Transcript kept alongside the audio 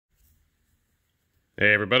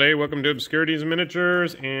Hey everybody, welcome to Obscurities and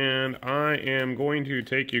Miniatures, and I am going to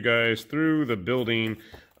take you guys through the building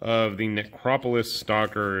of the Necropolis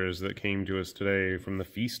Stalkers that came to us today from the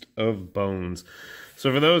Feast of Bones.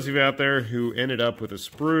 So for those of you out there who ended up with a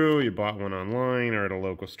sprue, you bought one online or at a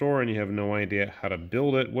local store and you have no idea how to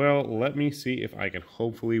build it, well, let me see if I can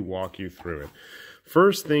hopefully walk you through it.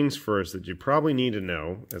 First things first that you probably need to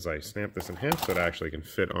know, as I snap this in half so it actually can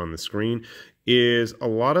fit on the screen, is a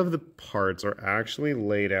lot of the parts are actually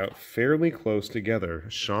laid out fairly close together.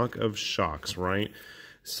 Shock of shocks, right?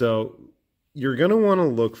 So you're going to want to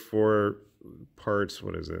look for parts,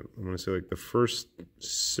 what is it? I'm going to say like the first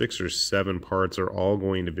 6 or 7 parts are all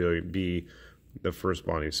going to be the first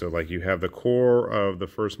body. So like you have the core of the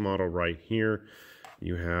first model right here.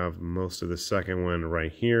 You have most of the second one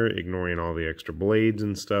right here, ignoring all the extra blades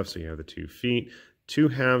and stuff. So you have the 2 feet. 2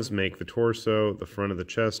 halves make the torso, the front of the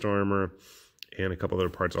chest armor, and a couple other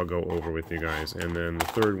parts I'll go over with you guys. And then the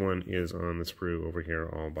third one is on the sprue over here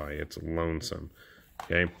all by its lonesome.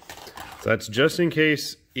 Okay, so that's just in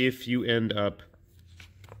case if you end up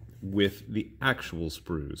with the actual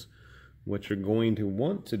sprues. What you're going to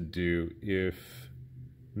want to do, if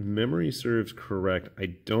memory serves correct, I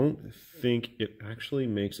don't think it actually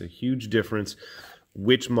makes a huge difference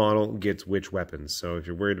which model gets which weapons. So if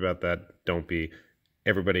you're worried about that, don't be.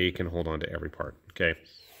 Everybody can hold on to every part, okay?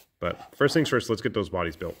 But first things first, let's get those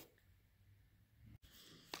bodies built.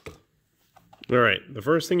 All right, the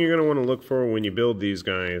first thing you're going to want to look for when you build these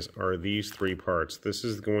guys are these 3 parts. This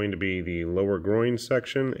is going to be the lower groin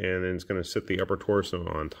section, and then it's going to sit the upper torso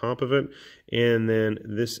on top of it. And then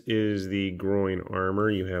this is the groin armor.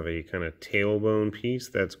 You have a kind of tailbone piece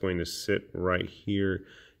that's going to sit right here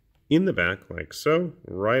in the back, like so,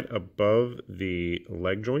 right above the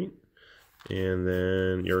leg joint. And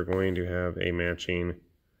then you're going to have a matching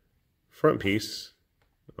front piece.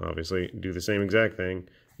 Obviously, do the same exact thing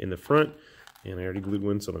in the front. And I already glued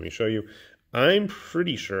one, so let me show you. I'm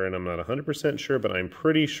pretty sure, and I'm not 100% sure, but I'm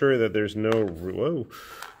pretty sure that there's no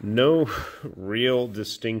real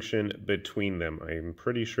distinction between them. I'm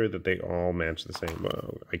pretty sure that they all match the same.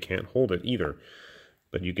 I can't hold it either.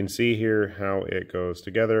 But you can see here how it goes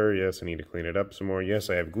together. Yes, I need to clean it up some more. Yes,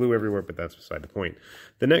 I have glue everywhere, but that's beside the point.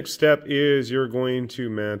 The next step is you're going to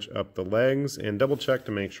match up the legs and double check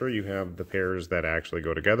to make sure you have the pairs that actually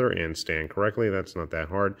go together and stand correctly. That's not that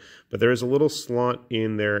hard. But there's a little slot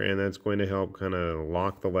in there, and that's going to help kind of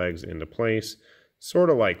lock the legs into place, sort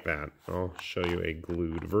of like that. I'll show you a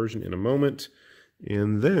glued version in a moment.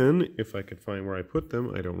 And then, if I could find where I put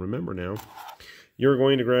them, I don't remember now, you're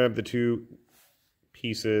going to grab the 2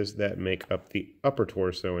 pieces that make up the upper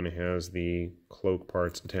torso, and it has the cloak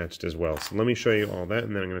parts attached as well. So let me show you all that,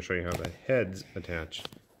 and then I'm going to show you how the heads attach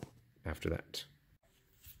after that.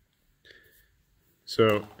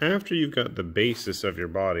 So after you've got the basis of your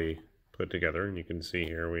body put together, and you can see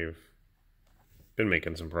here we've been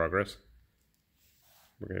making some progress.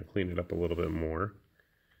 We're going to clean it up a little bit more.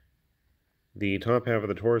 The top half of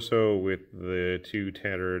the torso with the 2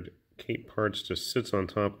 tattered cape parts just sits on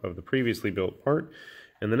top of the previously built part.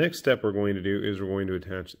 And the next step we're going to do is we're going to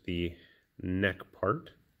attach the neck part,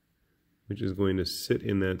 which is going to sit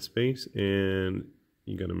in that space, and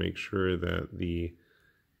you got to make sure that the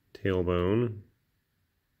tailbone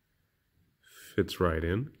fits right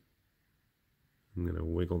in. I'm going to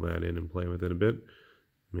wiggle that in and play with it a bit,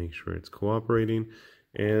 make sure it's cooperating.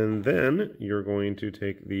 And then you're going to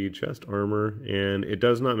take the chest armor, and it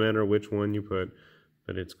does not matter which one you put,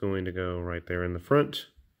 but it's going to go right there in the front.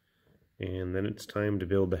 And then it's time to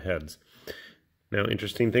build the heads. Now,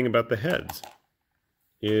 interesting thing about the heads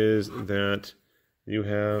is that you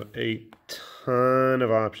have a ton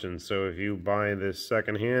of options. So if you buy this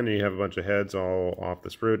secondhand and you have a bunch of heads all off the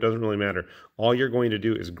sprue, it doesn't really matter. All you're going to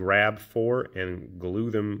do is grab 4 and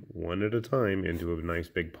glue them one at a time into a nice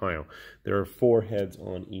big pile. There are 4 heads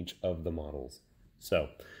on each of the models. So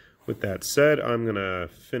with that said, I'm going to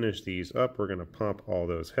finish these up. We're going to pop all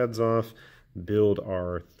those heads off, build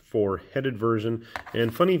our 4-headed version.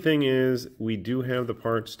 And funny thing is, we do have the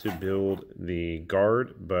parts to build the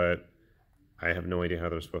guard, but I have no idea how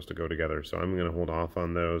they're supposed to go together. So I'm going to hold off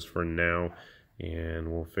on those for now,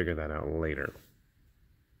 and we'll figure that out later.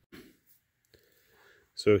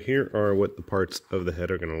 So here are what the parts of the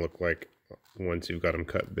head are going to look like once you've got them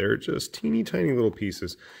cut. They're just teeny tiny little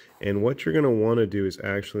pieces, and what you're going to want to do is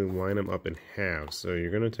actually line them up in halves. So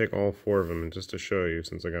you're going to take all 4 of them, and just to show you,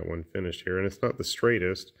 since I got one finished here, and it's not the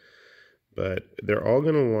straightest, but they're all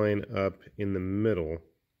going to line up in the middle,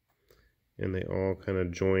 and they all kind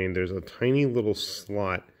of join. There's a tiny little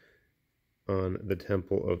slot on the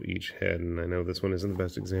temple of each head, and I know this one isn't the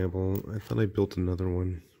best example. I thought I built another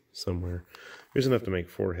one somewhere. Here's enough to make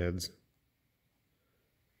 4 heads.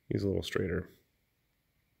 He's a little straighter.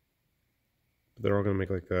 But they're all going to make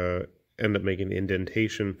like end up making an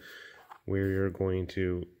indentation where you're going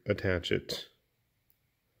to attach it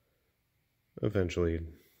eventually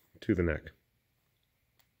to the neck.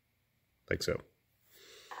 Like so.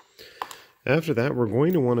 After that, we're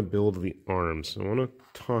going to want to build the arms. I want to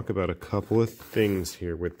talk about a couple of things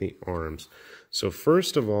here with the arms. So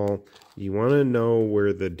first of all, you want to know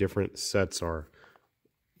where the different sets are.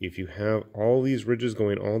 If you have all these ridges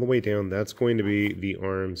going all the way down, that's going to be the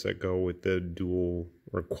arms that go with the dual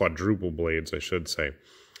or quadruple blades, I should say.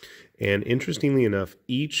 And interestingly enough,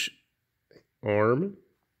 each arm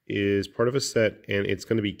is part of a set, and it's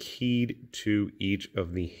going to be keyed to each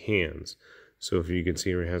of the hands. So if you can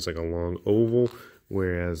see here, it has like a long oval,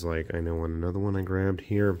 whereas like I know on another one I grabbed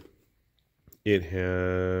here, it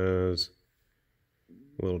has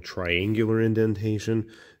a little triangular indentation.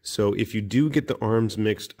 So if you do get the arms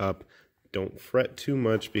mixed up, don't fret too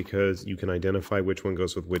much because you can identify which one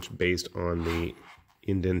goes with which based on the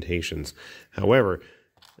indentations. However,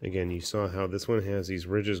 again, you saw how this one has these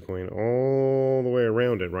ridges going all the way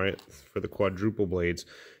around it, right? For the quadruple blades,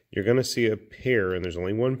 you're going to see a pair, and there's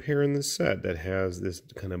only one pair in this set that has this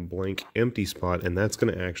kind of blank empty spot, and that's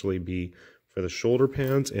going to actually be for the shoulder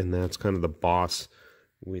pads, and that's kind of the boss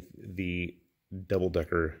with the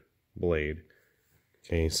double-decker blade.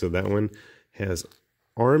 Okay, so that one has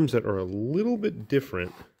arms that are a little bit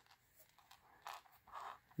different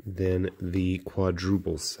than the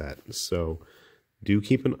quadruple set. So do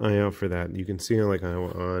keep an eye out for that. You can see how, like,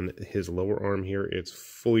 on his lower arm here, it's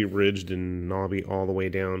fully ridged and knobby all the way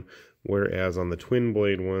down, whereas on the twin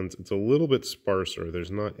blade ones, it's a little bit sparser.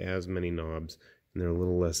 There's not as many knobs, and they're a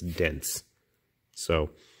little less dense.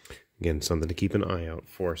 So, again, something to keep an eye out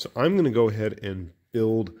for. So I'm going to go ahead and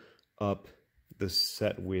build up the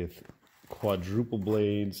set with quadruple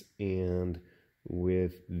blades and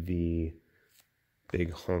with the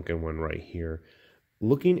big honking one right here.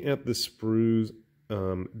 Looking at the sprues,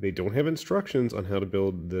 they don't have instructions on how to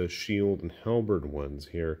build the shield and halberd ones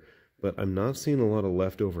here, but I'm not seeing a lot of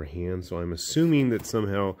leftover hands, so I'm assuming that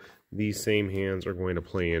somehow these same hands are going to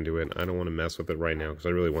play into it. I don't want to mess with it right now because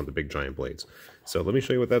I really want the big giant blades. So let me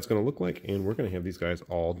show you what that's going to look like, and we're going to have these guys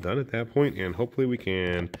all done at that point, and hopefully we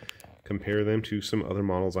can compare them to some other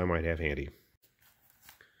models I might have handy.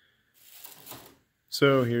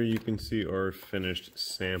 So here you can see our finished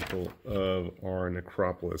sample of our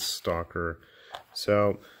Necropolis Stalker.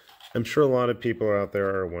 So I'm sure a lot of people out there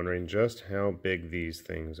are wondering just how big these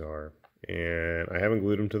things are. And I haven't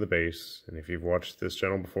glued them to the base. And if you've watched this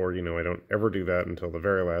channel before, you know I don't ever do that until the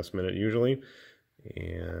very last minute usually.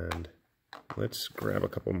 And let's grab a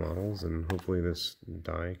couple models, and hopefully this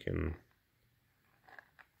die can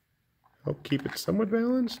help keep it somewhat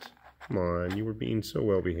balanced. Come on, you were being so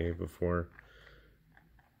well behaved before.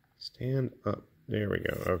 Stand up. There we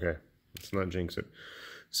go. Okay. Let's not jinx it.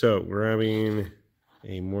 So, grabbing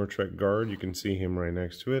a Mortrek guard. You can see him right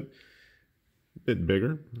next to it. A bit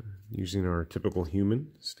bigger. Using our typical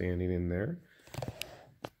human standing in there.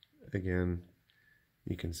 Again,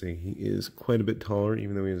 you can see he is quite a bit taller,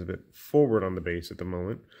 even though he is a bit forward on the base at the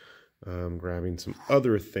moment. Grabbing some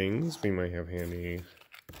other things we might have handy.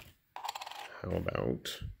 How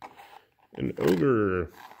about an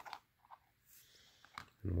ogre?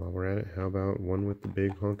 And while we're at it, how about one with the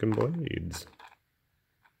big honking blades?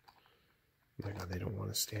 Oh my god, they don't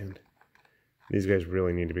want to stand. These guys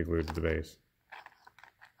really need to be glued to the base.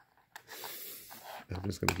 I'm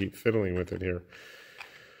just going to keep fiddling with it here.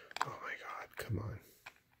 Oh my god, come on.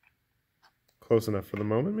 Close enough for the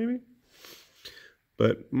moment, maybe?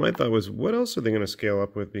 But my thought was, what else are they going to scale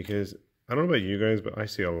up with? Because I don't know about you guys, but I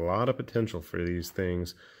see a lot of potential for these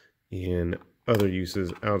things in other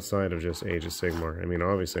uses outside of just Age of Sigmar. I mean,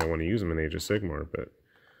 obviously I want to use them in Age of Sigmar, but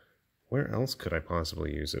where else could I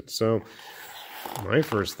possibly use it? So, my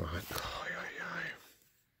first thought,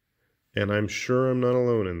 and I'm sure I'm not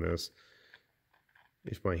alone in this,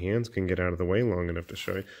 if my hands can get out of the way long enough to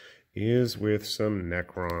show you, is with some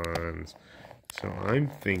Necrons. So I'm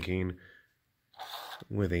thinking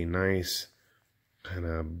with a nice kind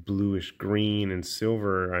of bluish green and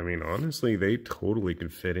silver. I mean, honestly, they totally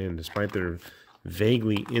could fit in, despite their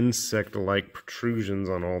vaguely insect-like protrusions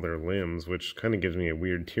on all their limbs, which kind of gives me a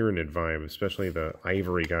weird Tyranid vibe, especially the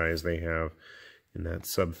ivory guys they have in that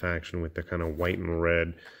sub-faction with the kind of white and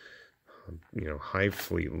red, you know, hive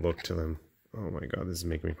fleet look to them. Oh my god, this is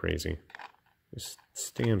making me crazy. Just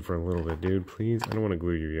stand for a little bit, dude, please. I don't want to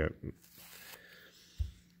glue you yet.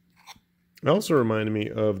 It also reminded me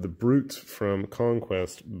of the brutes from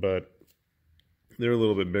Conquest, but They're a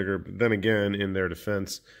little bit bigger, but then again, in their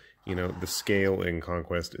defense, you know, the scale in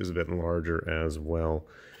Conquest is a bit larger as well.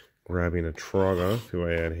 Grabbing a Trogoth, who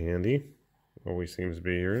I had handy. Always seems to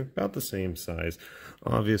be here, about the same size.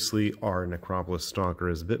 Obviously, our Necropolis Stalker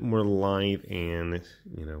is a bit more lithe and,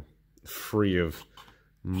 you know, free of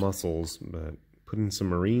muscles, but putting some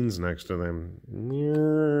Marines next to them,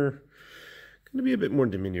 going to be a bit more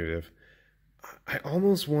diminutive. I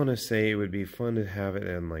almost want to say it would be fun to have it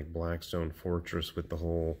in, like, Blackstone Fortress with the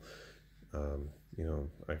whole, you know,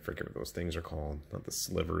 I forget what those things are called. Not the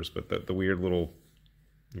slivers, but the weird little,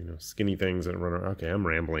 you know, skinny things that run around. Okay, I'm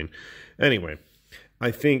rambling. Anyway,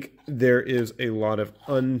 I think there is a lot of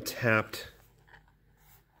untapped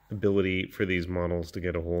ability for these models to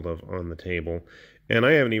get a hold of on the table. And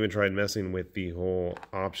I haven't even tried messing with the whole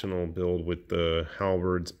optional build with the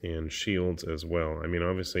halberds and shields as well. I mean,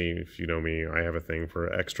 obviously, if you know me, I have a thing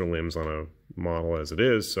for extra limbs on a model as it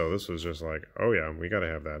is. So this was just like, oh yeah, we got to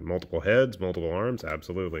have that. Multiple heads, multiple arms,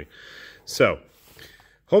 absolutely. So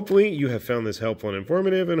hopefully you have found this helpful and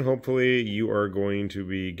informative, and hopefully you are going to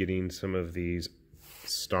be getting some of these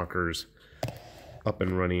stalkers up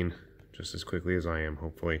and running just as quickly as I am,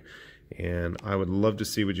 hopefully. And I would love to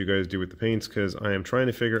see what you guys do with the paints, because I am trying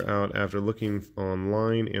to figure out, after looking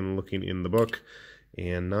online and looking in the book,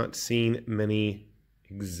 and not seeing many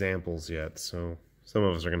examples yet. So some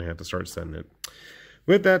of us are going to have to start setting it.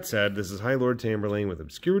 With that said, this is High Lord Tamberlane with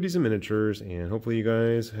Obscurities and Miniatures, and hopefully you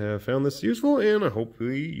guys have found this useful, and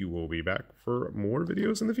hopefully you will be back for more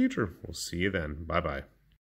videos in the future. We'll see you then. Bye-bye.